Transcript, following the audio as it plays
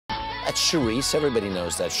That's Charisse. Everybody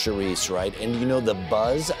knows that's Charisse, right? And you know the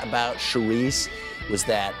buzz about Charisse was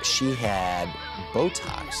that she had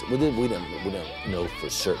Botox. We don't know for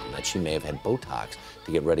certain that she may have had Botox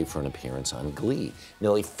to get ready for an appearance on Glee.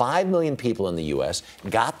 Nearly 5 million people in the U.S.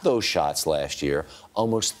 got those shots last year.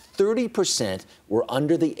 Almost 30% were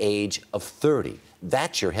under the age of 30.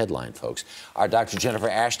 That's your headline, folks. Our Dr. Jennifer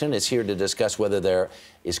Ashton is here to discuss whether there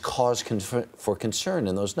is cause for concern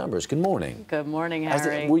in those numbers. Good morning. Good morning,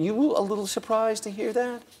 Harry. Were you a little surprised to hear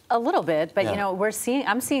that? A little bit, but yeah. You know,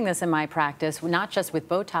 I'm seeing this in my practice, not just with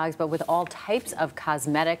Botox, but with all types of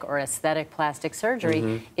cosmetic or aesthetic plastic surgery.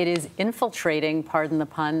 Mm-hmm. It is infiltrating, pardon the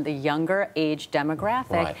pun, the younger age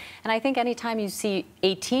demographic. Right. And I think anytime you see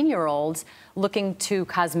 18-year-olds looking to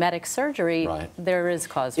cosmetic surgery, right, there is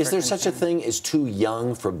cause for concern. Is there such a thing as too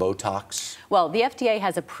young for Botox? Well, the FDA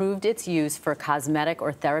has approved its use for cosmetic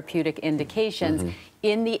or therapeutic indications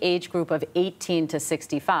in the age group of 18 to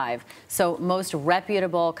 65. So most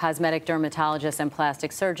reputable cosmetic dermatologists and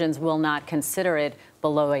plastic surgeons will not consider it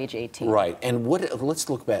below age 18. Right. And let's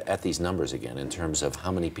look back at these numbers again in terms of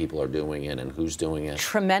how many people are doing it and who's doing it.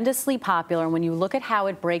 Tremendously popular. And when you look at how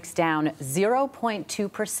it breaks down,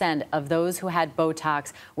 0.2% of those who had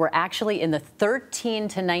Botox were actually in the 13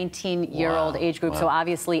 to 19-year-old age group. So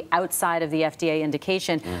obviously outside of the FDA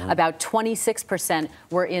indication. About 26%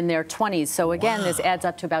 were in their 20s. So again, this adds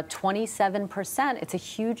up to about 27%. It's a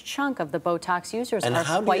huge chunk of the Botox users and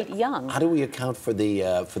are quite young. How do we account for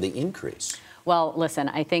the increase? Well, listen,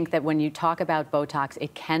 I think that when you talk about Botox,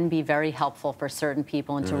 it can be very helpful for certain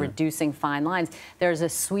people into reducing fine lines. There's a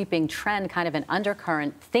sweeping trend, kind of an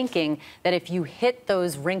undercurrent thinking that if you hit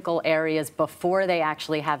those wrinkle areas before they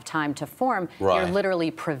actually have time to form, you're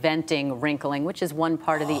literally preventing wrinkling, which is one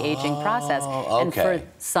part of the aging process. And for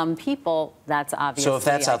some people, that's obviously... So if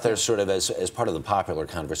that's out there sort of as part of the popular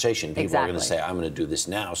conversation, people are going to say, I'm going to do this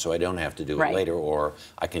now so I don't have to do it later, or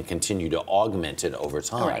I can continue to augment it over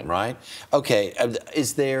time, right? Okay,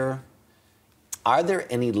 are there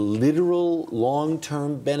any literal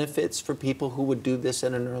long-term benefits for people who would do this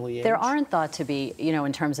at an early age? There aren't thought to be, you know,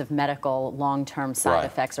 in terms of medical long-term side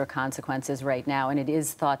effects or consequences right now, and it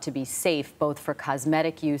is thought to be safe both for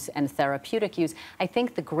cosmetic use and therapeutic use. I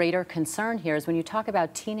think the greater concern here is when you talk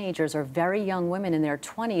about teenagers or very young women in their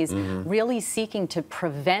 20s really seeking to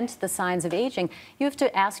prevent the signs of aging, you have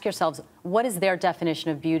to ask yourselves, what is their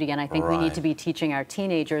definition of beauty? And I think we need to be teaching our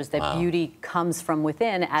teenagers that beauty comes from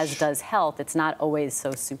within, as does health. It's not always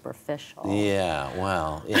so superficial. Yeah,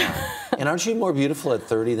 well, yeah. And aren't you more beautiful at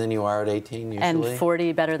 30 than you are at 18 usually? And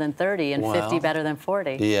 40 better than 30, and 50 better than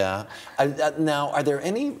 40. Yeah. Now, are there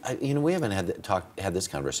any, you know, we haven't had this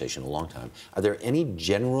conversation in a long time. Are there any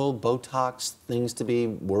general Botox things to be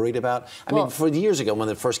worried about? I mean, for years ago when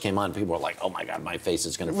it first came on, people were like, oh my God, my face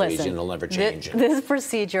is going to freeze and it'll never change. This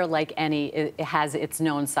procedure, like any, it has its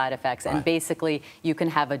known side effects. And basically, you can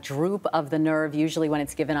have a droop of the nerve, usually when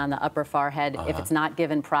it's given on the upper forehead. If it's not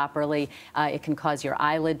given properly, it can cause your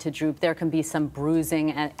eyelid to droop. There can be some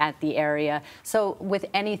bruising at the area. So with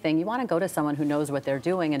anything, you want to go to someone who knows what they're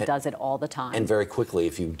doing and does it all the time. And very quickly,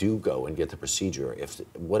 if you do go and get the procedure,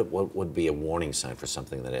 what would be a warning sign for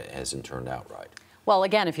something that it hasn't turned out right? Well,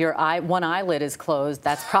 again, if your one eyelid is closed,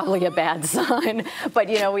 that's probably a bad sign. But,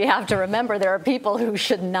 you know, we have to remember there are people who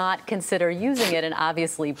should not consider using it. And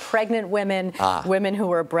obviously, pregnant women, women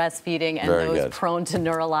who are breastfeeding, and those prone to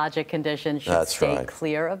neurologic conditions should stay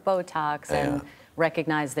clear of Botox and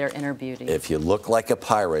recognize their inner beauty. If you look like a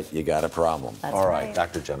pirate, you got a problem. That's All right,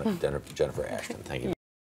 Dr. Jennifer Ashton, thank you.